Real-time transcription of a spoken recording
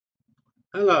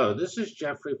Hello, this is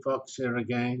Jeffrey Fox here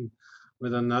again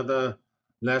with another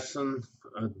lesson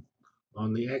uh,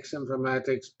 on the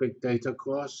X-Informatics Big Data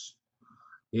course.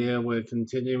 Here we're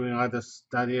continuing our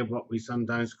study of what we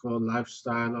sometimes call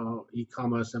lifestyle or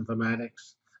e-commerce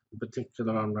informatics, in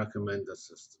particular on recommender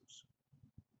systems.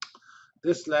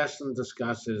 This lesson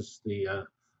discusses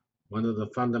one of the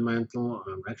fundamental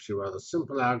and actually rather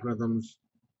simple algorithms,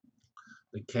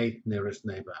 the K nearest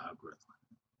neighbor algorithm.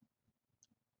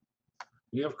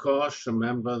 We, of course,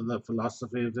 remember the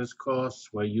philosophy of this course.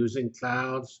 We're using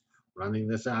clouds, running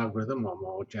this algorithm, or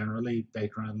more generally,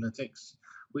 data analytics.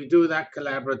 We do that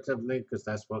collaboratively because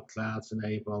that's what clouds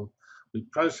enable. We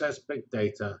process big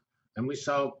data, and we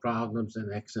solve problems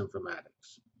in X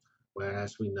informatics, where,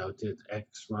 as we noted,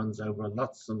 X runs over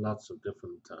lots and lots of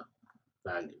different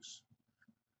values,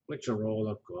 which are all,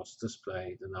 of course,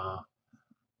 displayed in our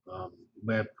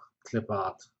web clip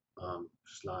art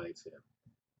slide here.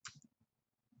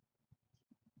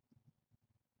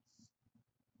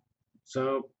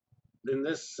 So in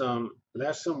this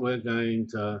lesson, we're going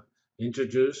to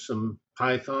introduce some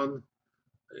Python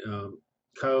um,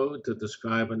 code to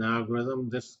describe an algorithm.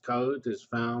 This code is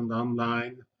found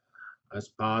online as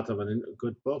part of a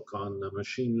good book on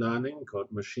machine learning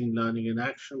called Machine Learning in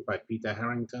Action by Peter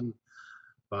Harrington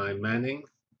by Manning.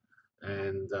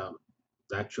 And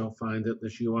that you'll find at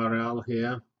this URL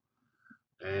here.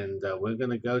 And we're going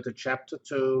to go to chapter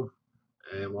 2,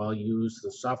 and we'll use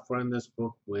the software in this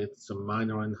book with some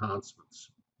minor enhancements.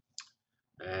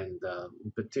 And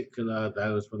in particular,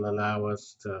 those will allow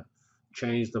us to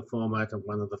change the format of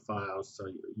one of the files so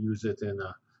you use it in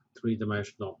a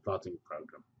three-dimensional plotting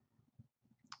program.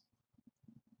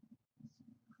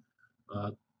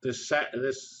 This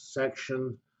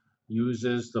section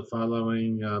uses the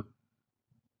following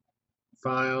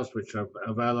files which are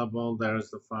available. There is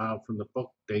the file from the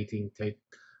book, dating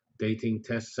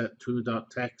test set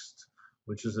 2.txt,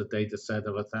 which is a data set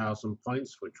of 1,000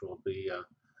 points, which we'll be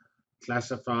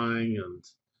classifying and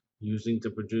using to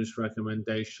produce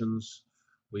recommendations.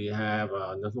 We have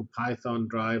a little Python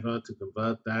driver to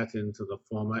convert that into the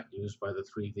format used by the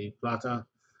 3D plotter.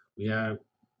 We have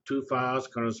two files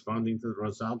corresponding to the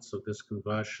results of this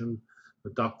conversion.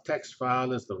 The doctext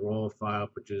file is the raw file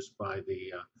produced by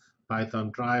the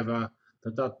Python driver.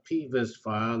 The .pviz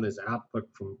file is output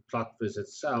from plotviz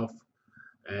itself,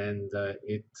 and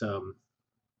it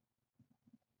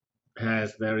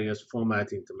has various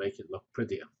formatting to make it look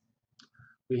prettier.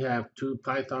 We have two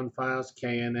Python files,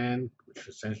 knn, which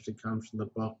essentially comes from the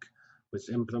book, which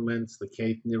implements the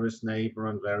k nearest neighbor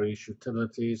and various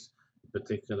utilities, in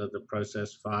particular the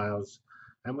process files.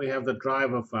 And we have the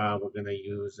driver file we're going to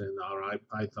use in our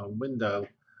IPython window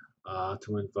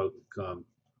to invoke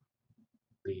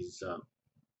these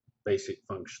basic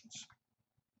functions.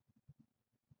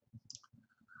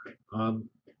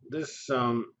 This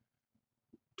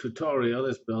tutorial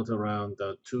is built around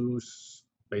two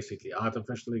basically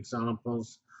artificial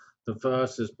examples. The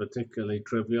first is particularly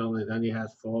trivial. It only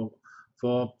has four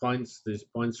points. These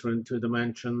points are in 2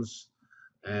 dimensions,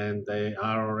 and they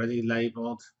are already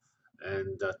labeled.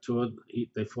 And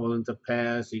they fall into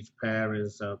pairs. Each pair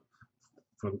is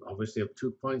from obviously of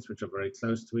 2 points, which are very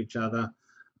close to each other.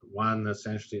 One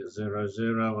essentially is 0,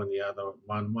 0, and the other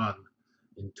 1, 1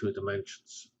 in 2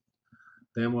 dimensions.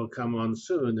 Then we'll come on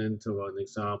soon into an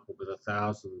example with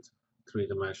 1,000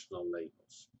 three-dimensional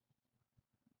labels.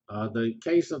 The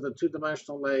case of the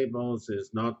 2-dimensional labels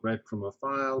is not read from a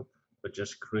file, but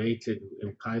just created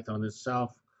in Python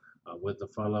itself with the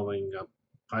following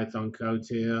Python code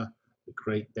here, the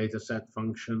create dataset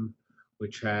function,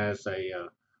 which has a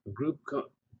group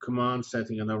command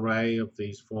setting an array of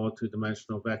these 4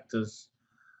 2-dimensional vectors.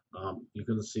 You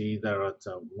can see there are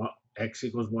x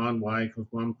equals 1, y equals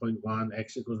 1.1,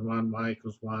 x equals 1, y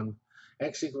equals 1,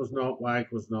 x equals 0, y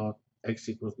equals 0, x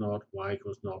equals 0, y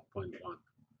equals 0.1.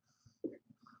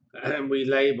 And we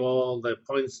label the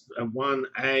points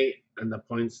 1a and the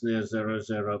points near 0,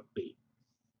 0b.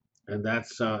 And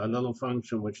that's a little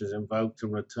function which is invoked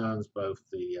and returns both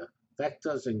the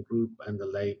vectors in group and the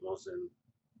labels in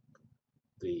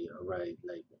the array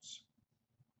labels.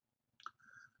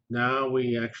 Now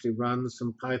we actually run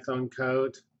some Python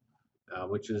code,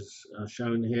 which is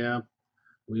shown here.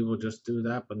 We will just do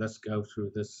that, but let's go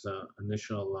through this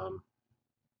initial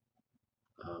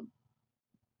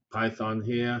Python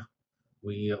here.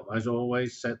 We, as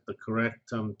always, set the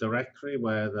correct directory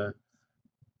where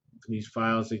these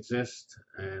files exist,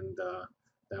 and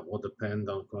that will depend,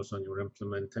 of course, on your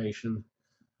implementation.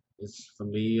 It's for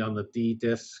me on the D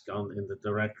disk in the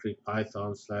directory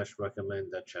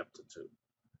python/recommender chapter 2.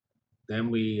 Then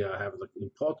we have the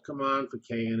import command for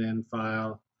knn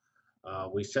file.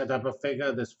 We set up a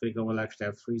figure. This figure will actually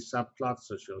have 3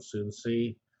 subplots, as you'll soon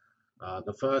see.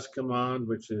 The first command,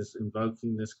 which is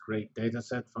invoking this create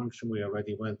dataset function we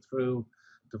already went through,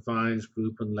 defines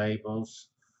group and labels.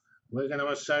 We're going to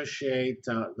associate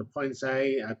the points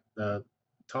A at the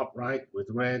top right with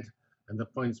red and the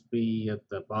points B at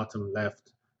the bottom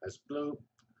left as blue.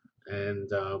 And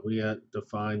we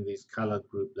define these colored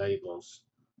group labels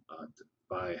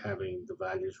by having the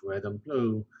values red and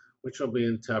blue, which will be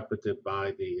interpreted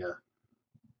by the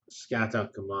scatter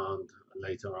command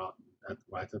later on,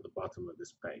 right at the bottom of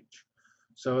this page.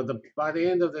 So by the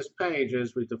end of this page,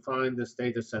 as we define this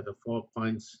data set of 4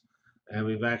 points, and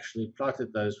we've actually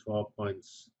plotted those 4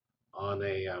 points on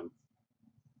a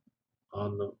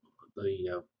on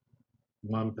the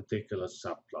one particular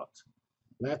subplot.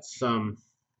 Let's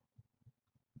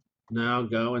now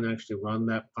go and actually run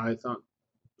that Python.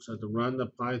 So to run the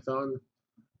Python,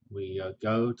 we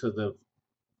go to the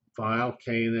file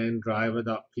knn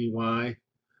driver.py.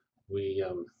 We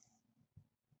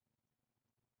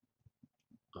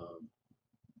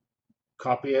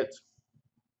copy it,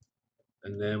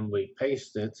 and then we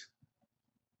paste it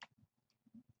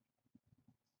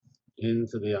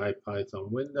into the IPython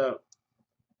window.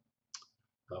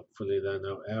 Hopefully there are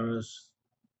no errors.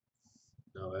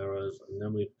 No errors. And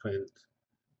then we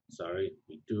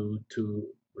do 2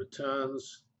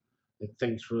 returns. It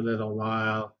thinks for a little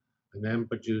while and then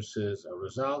produces a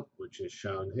result, which is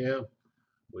shown here,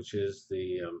 which is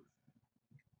the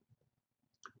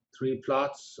 3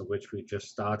 plots, of which we just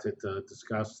started to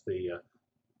discuss the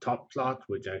top plot,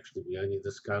 which actually we only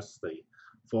discussed the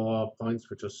 4 points,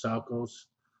 which are circles,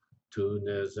 2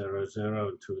 near 0, 0,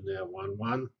 and 2 near 1,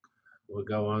 1. We'll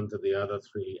go on to the other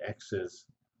 3 x's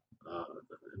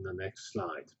in the next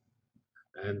slide.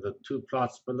 And the 2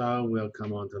 plots below we'll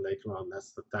come on to later on.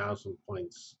 That's the 1,000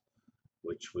 points,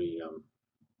 which we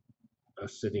are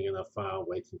sitting in a file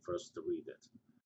waiting for us to read it.